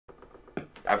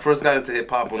I first got into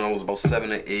hip-hop when I was about 7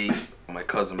 or 8. My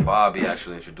cousin Bobby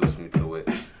actually introduced me to it.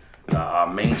 Our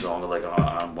main song, like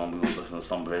when we was listening to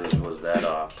some videos, was that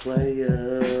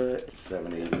Player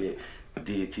 788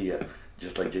 j.DePina,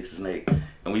 just like Jake the Snake. And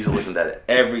we used to listen to that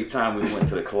every time we went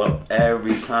to the club.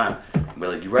 Every time. We're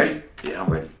like, you ready? Yeah,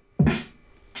 I'm ready.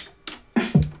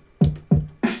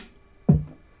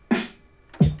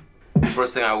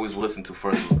 First thing I always listened to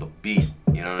first was the beat,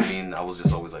 you know what I mean? I was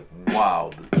just always like,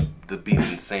 wow, the beat's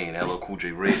insane. LL Cool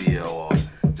J Radio, or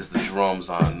just the drums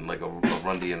on like a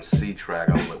Run DMC track.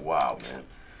 I was like, wow,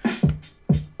 man.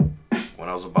 When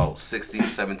I was about 16,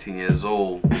 17 years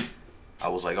old, I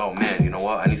was like, oh man, you know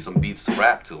what? I need some beats to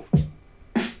rap to.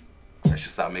 I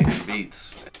should start making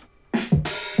beats.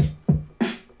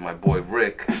 My boy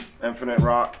Rick, Infinite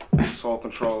Rock, Soul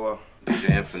Controller, DJ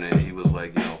Infinite, he was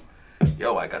like, you know,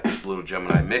 yo, I got this little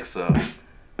Gemini mixer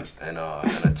and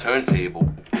a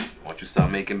turntable. Why don't you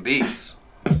start making beats?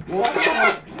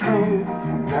 Down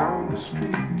the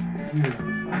street.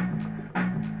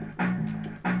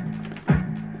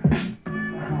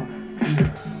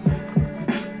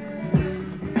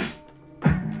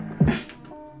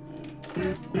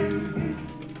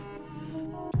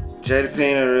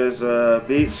 j.DePina is a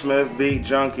beatsmith, beat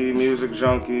junkie,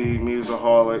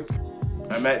 musaholic.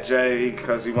 I met Jay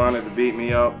because he wanted to beat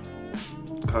me up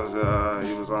because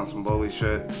he was on some bully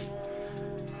shit.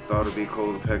 Thought it'd be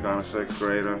cool to pick on a 6th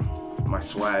grader. My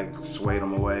swag swayed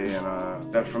him away,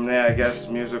 and then from there I guess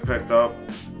music picked up,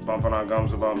 bumping our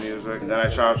gums about music. And then I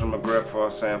charged him a grip for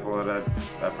a sampler that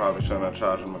I probably shouldn't have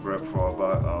charged him a grip for,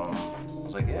 but I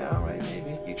was like, yeah, all right,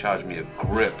 maybe. He charged me a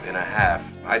grip and a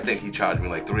half. I think he charged me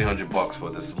like $300 for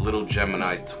this little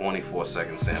Gemini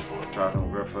 24-second sampler. Charged him a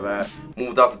grip for that.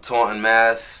 Moved out to Taunton,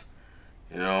 Mass,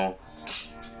 you know,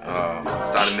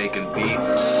 started making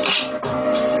beats.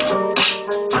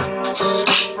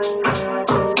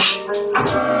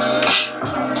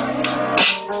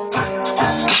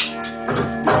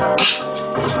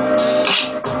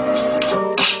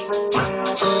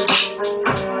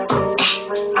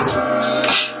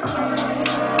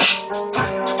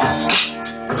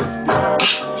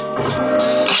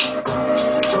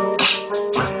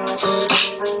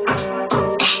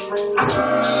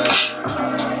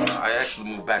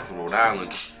 Back to Rhode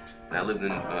Island, and I lived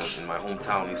in my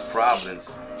hometown, East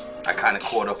Providence. I kind of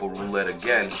caught up with Roulette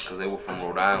again because they were from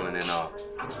Rhode Island, and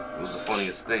it was the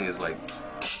funniest thing is like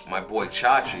my boy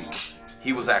Chachi,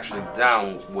 he was actually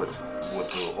down with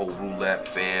the whole Roulette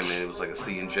fam, and it was like a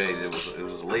C&J. It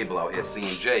was a label out here,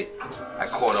 C&J. I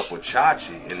caught up with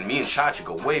Chachi, and me and Chachi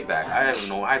go way back.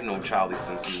 I've known Charlie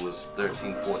since he was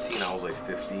 13, 14. I was like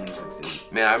 15, 16.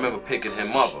 Man, I remember picking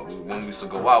him up when we used to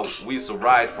go out. We used to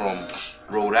ride from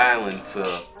Rhode Island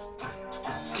to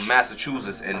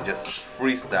Massachusetts and just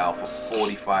freestyle for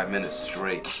 45 minutes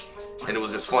straight. And it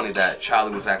was just funny that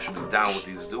Charlie was actually down with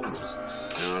these dudes.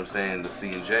 You know what I'm saying? The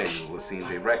C&J, with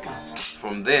C&J Records.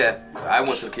 From there, I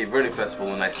went to the Cape Verde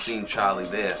Festival and I seen Charlie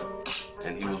there.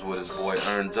 And he was with his boy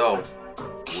Earn Doe,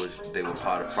 which they were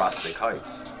part of Prospect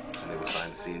Heights. And they were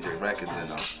signed to C&J Records.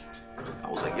 And I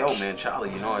was like, yo man,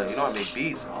 Charlie, you know I make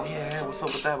beats. Oh yeah, what's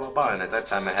up with that, blah, blah. And at that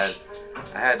time I had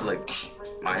like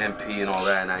my MP and all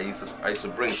that, and I used to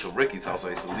bring it to Ricky's house. I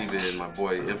used to leave it in my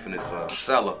boy Infinite's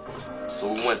cellar.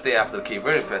 So we went there after the Cape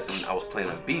Verde Fest, and I was playing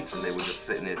them beats, and they were just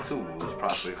sitting there too. It was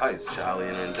Prospect Heights, Charlie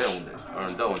and Earn Doe,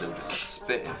 and they were just like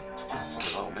spitting. I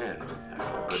was like, oh man, I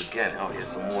felt good again. Oh, here's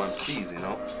some more MCs, you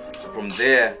know. From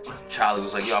there, Charlie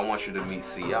was like, yo, I want you to meet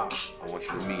CR. I want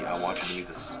you to meet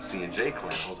the C&J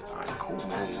clan. I was like, all right, cool,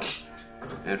 man, you know.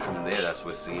 And from there, that's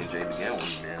where C&J began with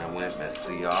me, man. I went, met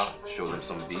CR, showed them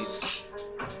some beats.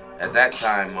 At that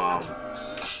time,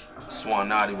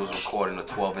 Swanati was recording a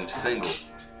 12-inch single.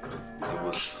 It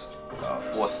was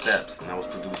 4 Steps, and that was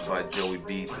produced by Joey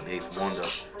Beats and 8th Wonder.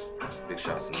 Big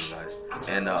shouts to them guys.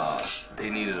 And they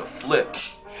needed a flip.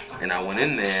 And I went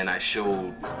in there and I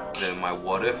showed them my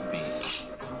What If beat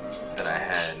that I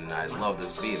had, and I loved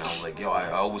this beat. And I was like, yo, I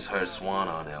always heard Swan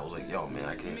on it. I was like, yo, man,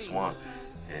 I can hear Swan.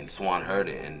 And Swan heard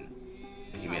it, and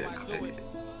he made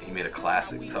a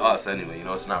classic to us anyway. You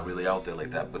know, it's not really out there like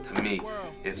that, but to me,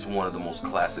 it's one of the most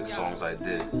classic songs I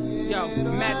did. Yo,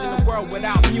 imagine a world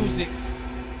without music.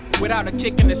 Without a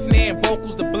kick in the snare and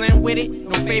vocals to blend with it.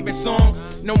 No favorite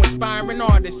songs, no inspiring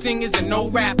artists, singers and no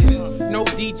rappers. No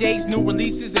DJs, new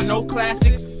releases and no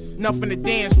classics. Nothing to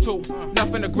dance to,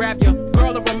 nothing to grab your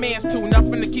girl or romance to,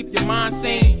 nothing to keep your mind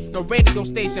sane. No radio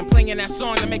station playing that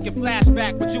song to make you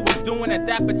flashback what you was doing at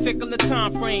that particular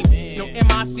time frame. No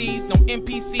MICs, no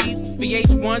MPCs,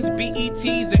 VH1s,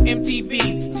 BETs, and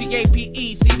MTVs,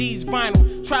 TAPE, CDs,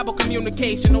 vinyl, tribal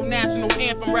communication, no national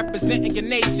anthem representing your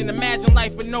nation. Imagine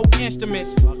life with no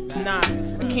instruments. Nah,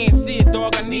 I can't see it,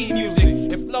 dog, I need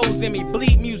music. It flows in me,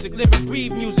 bleed music, live and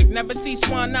breathe music. Never see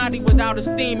Swanati without his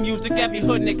theme music. Every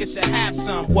hood nigga should have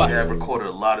some. What? Yeah, I recorded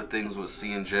a lot of things with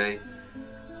C&J.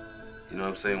 You know what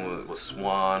I'm saying? With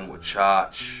Swan, with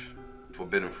Chach,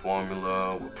 Forbidden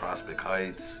Formula, with Prospect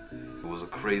Heights. It was a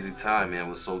crazy time, man. It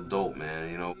was so dope, man.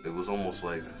 You know, it was almost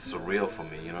like surreal for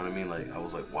me. You know what I mean? Like, I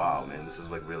was like, wow, man, this is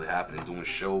like really happening. Doing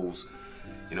shows.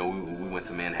 You know, we went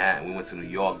to Manhattan, we went to New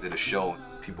York, did a show.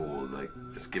 People were like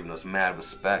just giving us mad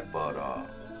respect, but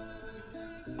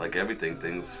like everything,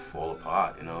 things fall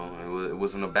apart. You know, it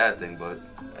wasn't a bad thing, but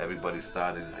everybody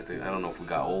started. I don't know if we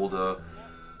got older,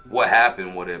 what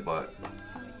happened with it, but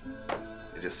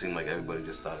it just seemed like everybody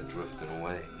just started drifting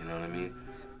away. You know what I mean?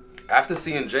 After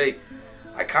C&J,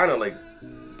 I kind of like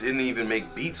didn't even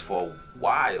make beats for a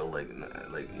while, like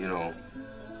you know.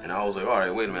 And I was like, all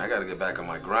right, wait a minute, I gotta get back on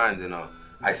my grind. And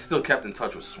I still kept in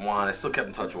touch with Swan. I still kept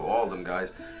in touch with all them guys.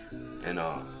 And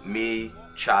me,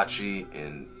 Chachi,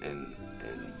 and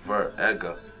Vert,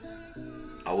 Edgar,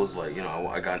 I was like, you know,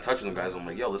 I got in touch with them guys. I'm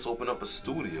like, yo, let's open up a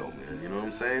studio, man. You know what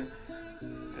I'm saying?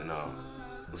 And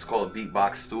let's call it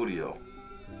Beatbox Studio.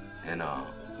 And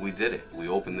we did it. We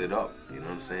opened it up. You know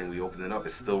what I'm saying? We opened it up.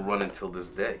 It's still running till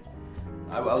this day.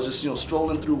 I was just, you know,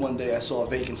 strolling through one day. I saw a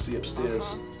vacancy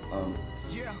upstairs. And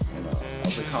I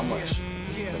was like, how much?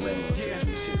 The landlord said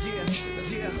 $360. So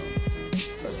that's, you know.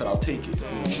 So I said, I'll take it, you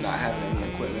know, not having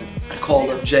any equipment. I called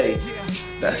up Jay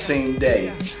that same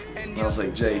day, and I was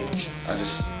like, Jay, I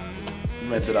just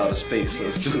rented out a space for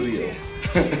the studio.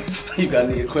 You got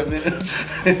any equipment?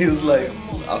 And he was like,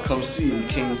 I'll come see you. He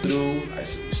came through,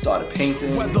 we started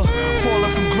painting. Weather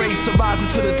falling from grace, rising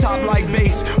to the top like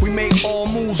bass. We make all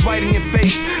moves right in your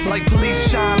face, like police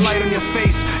shine light on your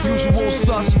face. Usual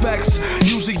suspects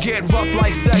usually get rough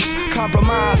like sex.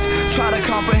 Compromise, try to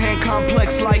comprehend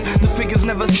complex like the figures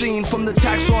never seen from the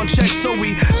tax on checks. So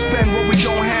we spend what we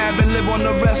don't have and live on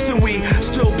the rest. And we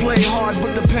still play hard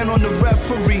but depend on the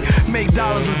referee. Make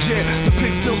dollars legit, the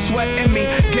pigs still sweating me,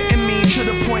 getting me to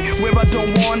the point where I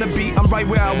don't wanna be. I'm right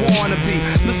where I wanna be.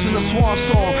 Listen to Swan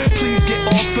song, please get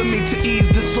off of me to ease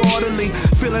disorderly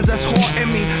feelings that's haunting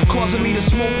me, causing me to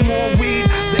smoke more weed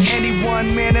than any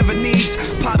one man ever needs.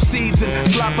 Pop seeds and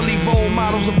sloppily roll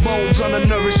models of bowls,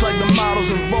 undernourished like the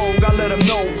models in Vogue. I let them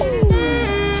know,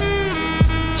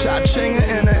 cha-chinga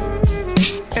in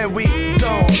it, and we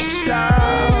don't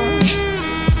stop.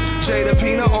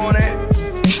 j.DePina on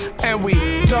it, and we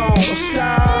don't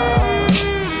stop.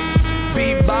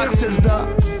 Beatbox is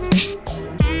the